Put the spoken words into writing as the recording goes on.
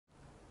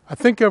I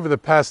think over the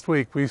past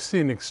week we've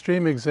seen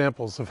extreme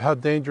examples of how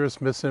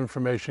dangerous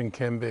misinformation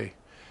can be.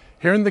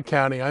 Here in the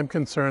county, I'm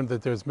concerned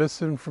that there's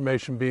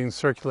misinformation being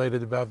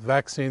circulated about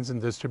vaccines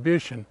and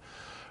distribution.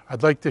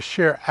 I'd like to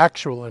share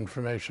actual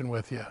information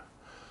with you.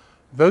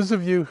 Those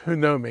of you who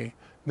know me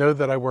know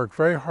that I work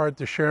very hard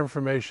to share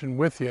information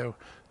with you,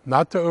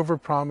 not to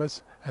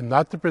overpromise and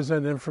not to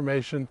present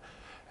information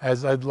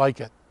as I'd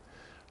like it.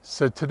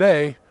 So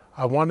today,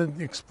 I want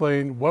to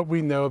explain what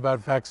we know about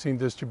vaccine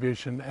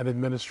distribution and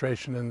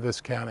administration in this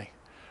county.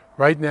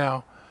 Right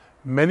now,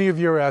 many of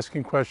you are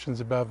asking questions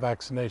about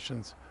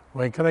vaccinations.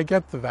 When can I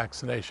get the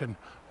vaccination?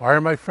 Why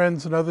are my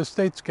friends in other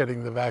states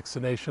getting the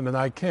vaccination and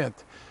I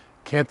can't?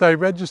 Can't I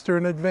register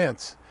in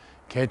advance?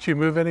 Can't you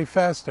move any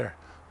faster?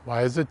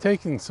 Why is it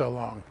taking so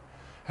long?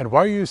 And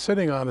why are you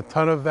sitting on a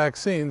ton of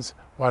vaccines?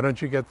 Why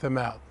don't you get them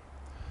out?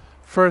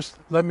 First,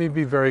 let me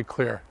be very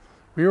clear.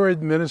 We are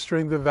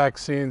administering the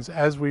vaccines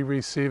as we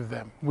receive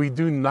them. We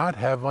do not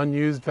have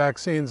unused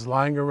vaccines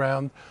lying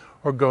around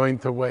or going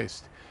to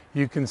waste.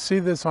 You can see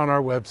this on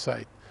our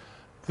website.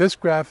 This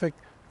graphic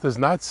does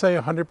not say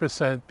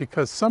 100%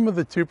 because some of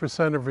the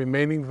 2% of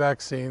remaining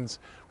vaccines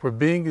were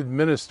being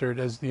administered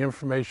as the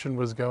information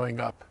was going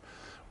up.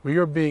 We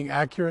are being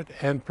accurate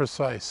and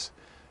precise.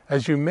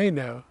 As you may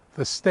know,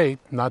 the state,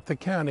 not the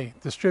county,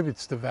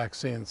 distributes the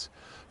vaccines.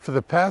 For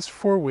the past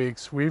 4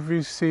 weeks, we've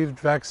received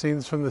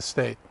vaccines from the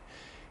state.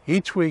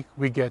 Each week,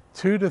 we get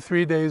 2 to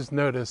 3 days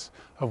notice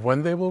of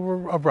when they will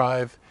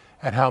arrive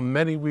and how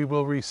many we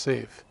will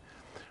receive.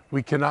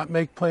 We cannot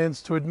make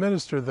plans to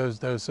administer those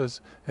doses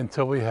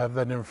until we have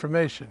that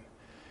information.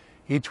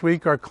 Each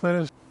week, our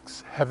clinics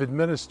have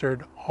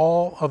administered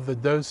all of the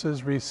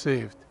doses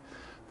received.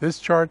 This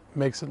chart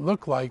makes it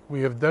look like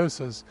we have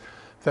doses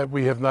that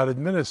we have not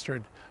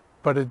administered,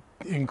 but it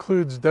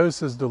includes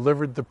doses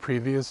delivered the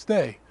previous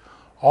day.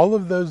 All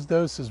of those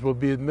doses will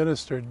be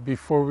administered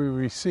before we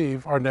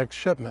receive our next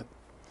shipment.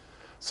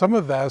 Some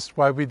have asked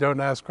why we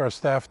don't ask our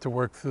staff to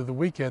work through the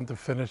weekend to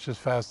finish as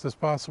fast as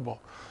possible.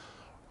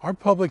 Our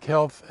public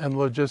health and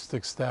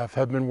logistics staff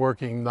have been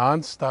working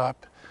nonstop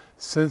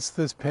since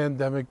this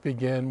pandemic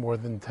began more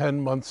than 10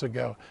 months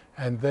ago,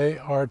 and they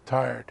are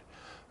tired.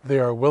 They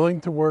are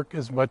willing to work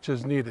as much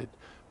as needed,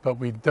 but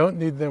we don't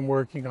need them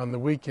working on the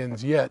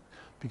weekends yet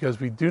because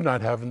we do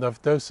not have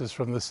enough doses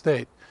from the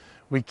state.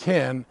 We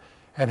can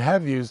and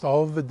have used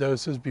all of the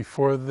doses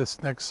before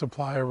this next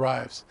supply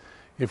arrives.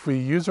 If we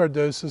use our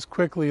doses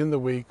quickly in the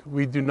week,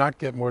 we do not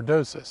get more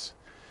doses.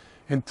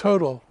 In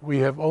total, we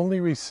have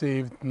only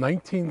received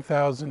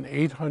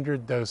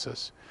 19,800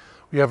 doses.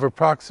 We have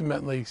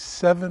approximately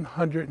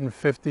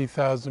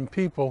 750,000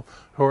 people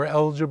who are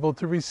eligible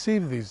to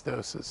receive these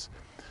doses.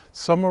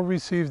 Some will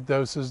receive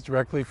doses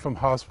directly from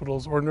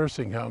hospitals or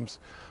nursing homes,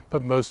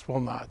 but most will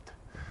not.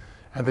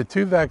 And the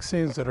 2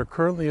 vaccines that are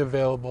currently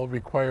available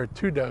require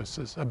 2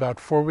 doses, about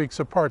 4 weeks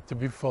apart, to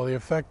be fully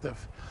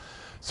effective.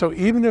 So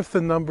even if the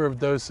number of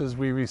doses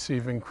we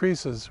receive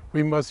increases,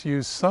 we must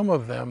use some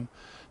of them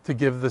to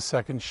give the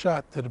second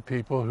shot to the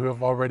people who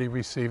have already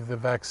received the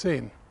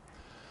vaccine.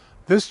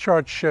 This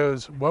chart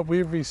shows what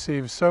we've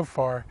received so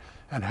far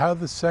and how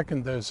the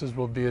second doses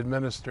will be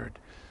administered.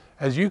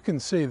 As you can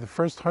see, the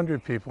first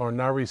 100 people are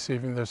now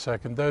receiving their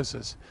second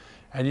doses.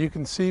 And you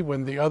can see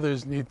when the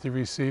others need to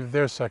receive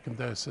their second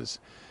doses.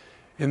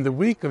 In the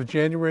week of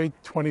January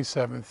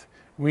 27th,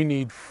 we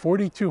need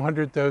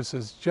 4,200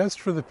 doses just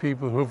for the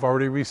people who have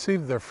already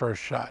received their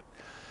first shot.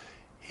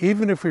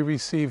 Even if we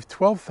receive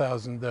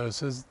 12,000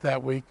 doses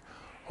that week,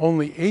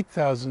 only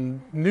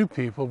 8,000 new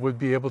people would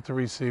be able to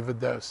receive a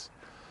dose.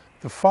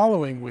 The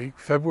following week,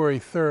 February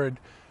 3rd,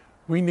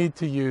 we need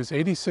to use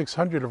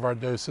 8,600 of our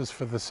doses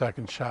for the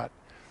second shot.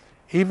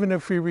 Even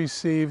if we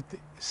received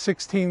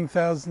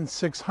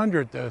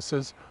 16,600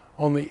 doses,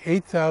 only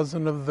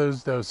 8,000 of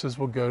those doses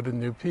will go to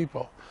new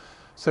people.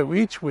 So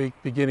each week,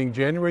 beginning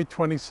January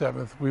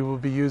 27th, we will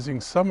be using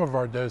some of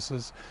our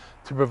doses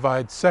to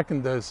provide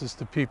second doses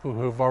to people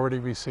who have already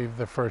received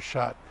the first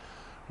shot.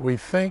 We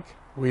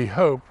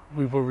hope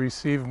we will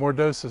receive more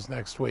doses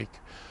next week,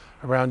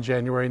 around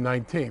January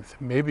 19th,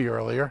 maybe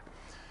earlier.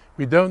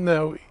 We don't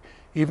know,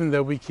 even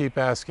though we keep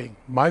asking.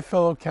 My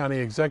fellow county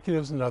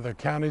executives in other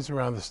counties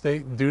around the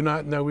state do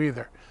not know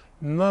either.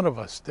 None of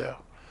us do.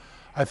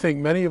 I think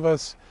many of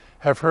us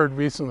have heard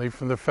recently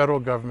from the federal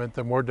government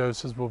that more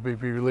doses will be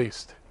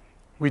released.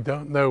 We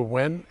don't know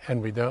when,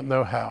 and we don't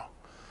know how,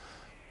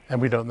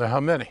 and we don't know how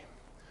many.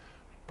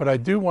 But I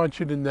do want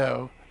you to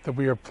know that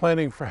we are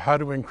planning for how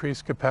to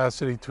increase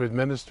capacity to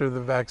administer the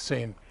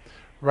vaccine.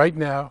 Right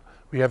now,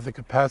 we have the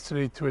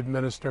capacity to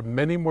administer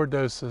many more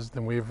doses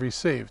than we have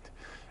received.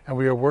 And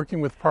we are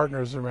working with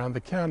partners around the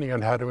county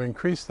on how to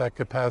increase that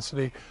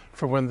capacity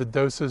for when the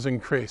doses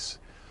increase.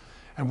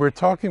 And we're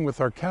talking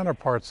with our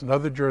counterparts in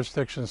other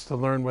jurisdictions to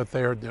learn what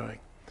they are doing.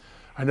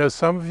 I know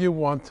some of you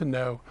want to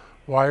know,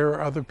 why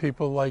are other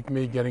people like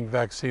me getting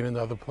vaccine in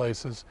other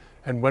places,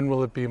 and when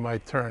will it be my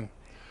turn?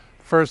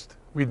 First,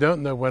 we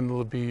don't know when it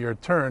will be your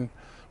turn.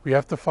 We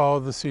have to follow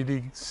the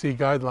CDC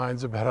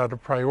guidelines about how to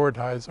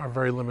prioritize our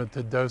very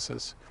limited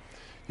doses.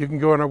 You can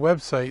go on our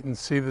website and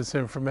see this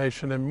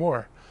information and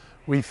more.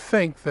 We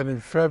think that in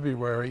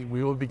February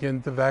we will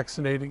begin to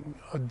vaccinating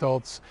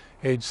adults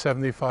age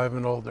 75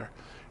 and older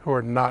who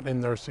are not in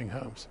nursing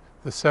homes.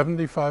 The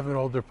 75 and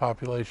older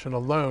population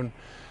alone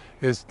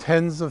is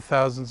tens of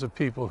thousands of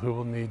people who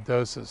will need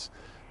doses.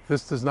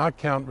 This does not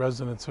count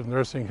residents of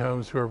nursing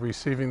homes who are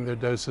receiving their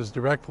doses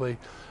directly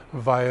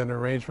via an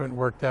arrangement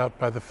worked out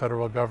by the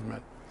federal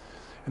government.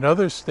 In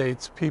other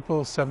states,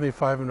 people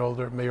 75 and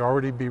older may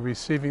already be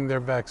receiving their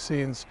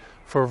vaccines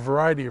for a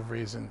variety of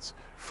reasons.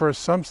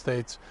 First, some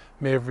states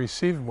may have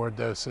received more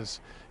doses.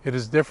 It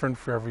is different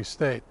for every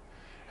state.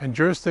 And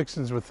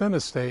jurisdictions within a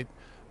state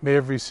may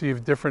have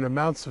received different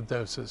amounts of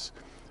doses.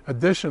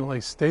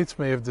 Additionally, states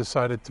may have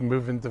decided to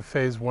move into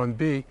Phase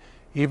 1B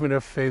even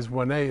if Phase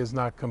 1A is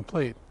not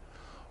complete.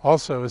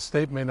 Also, a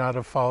state may not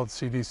have followed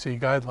CDC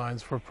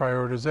guidelines for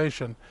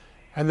prioritization,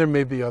 and there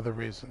may be other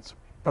reasons.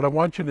 But I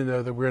want you to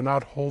know that we're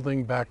not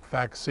holding back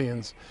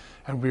vaccines,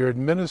 and we are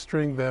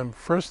administering them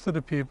first to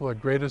the people at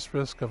greatest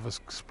risk of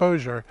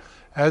exposure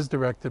as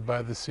directed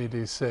by the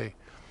CDC.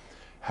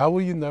 How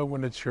will you know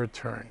when it's your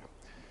turn?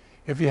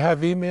 If you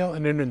have email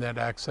and internet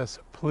access,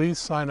 please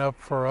sign up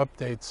for our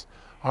updates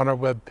on our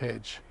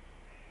webpage.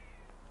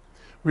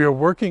 We are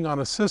working on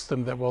a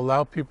system that will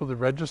allow people to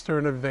register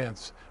in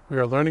advance. We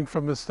are learning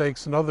from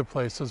mistakes in other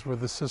places where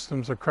the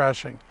systems are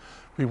crashing.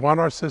 We want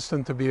our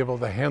system to be able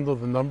to handle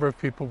the number of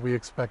people we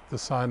expect to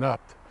sign up.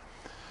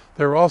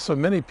 There are also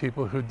many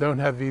people who don't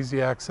have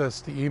easy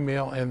access to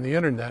email and the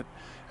internet,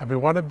 and we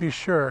want to be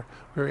sure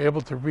we're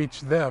able to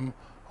reach them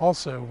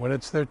also when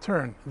it's their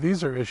turn.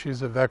 These are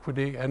issues of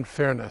equity and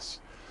fairness.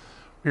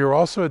 We are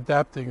also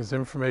adapting as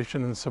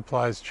information and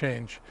supplies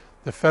change.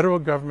 The federal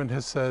government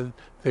has said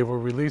they will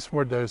release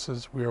more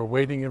doses. We are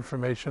awaiting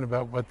information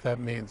about what that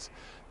means.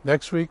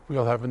 Next week,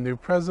 we'll have a new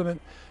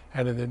president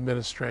and an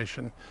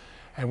administration,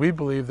 and we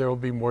believe there will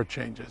be more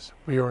changes.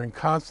 We are in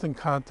constant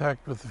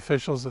contact with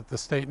officials at the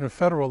state and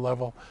federal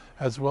level,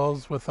 as well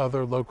as with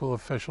other local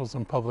officials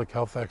and public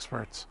health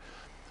experts.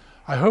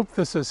 I hope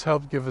this has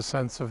helped give a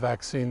sense of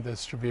vaccine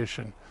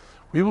distribution.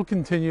 We will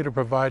continue to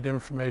provide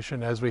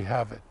information as we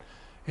have it.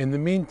 In the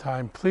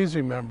meantime, please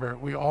remember,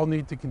 we all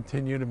need to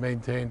continue to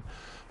maintain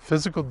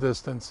physical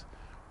distance,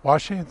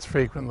 wash hands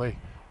frequently,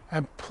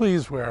 and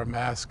please wear a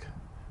mask.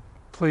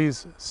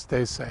 Please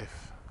stay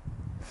safe.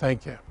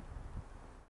 Thank you.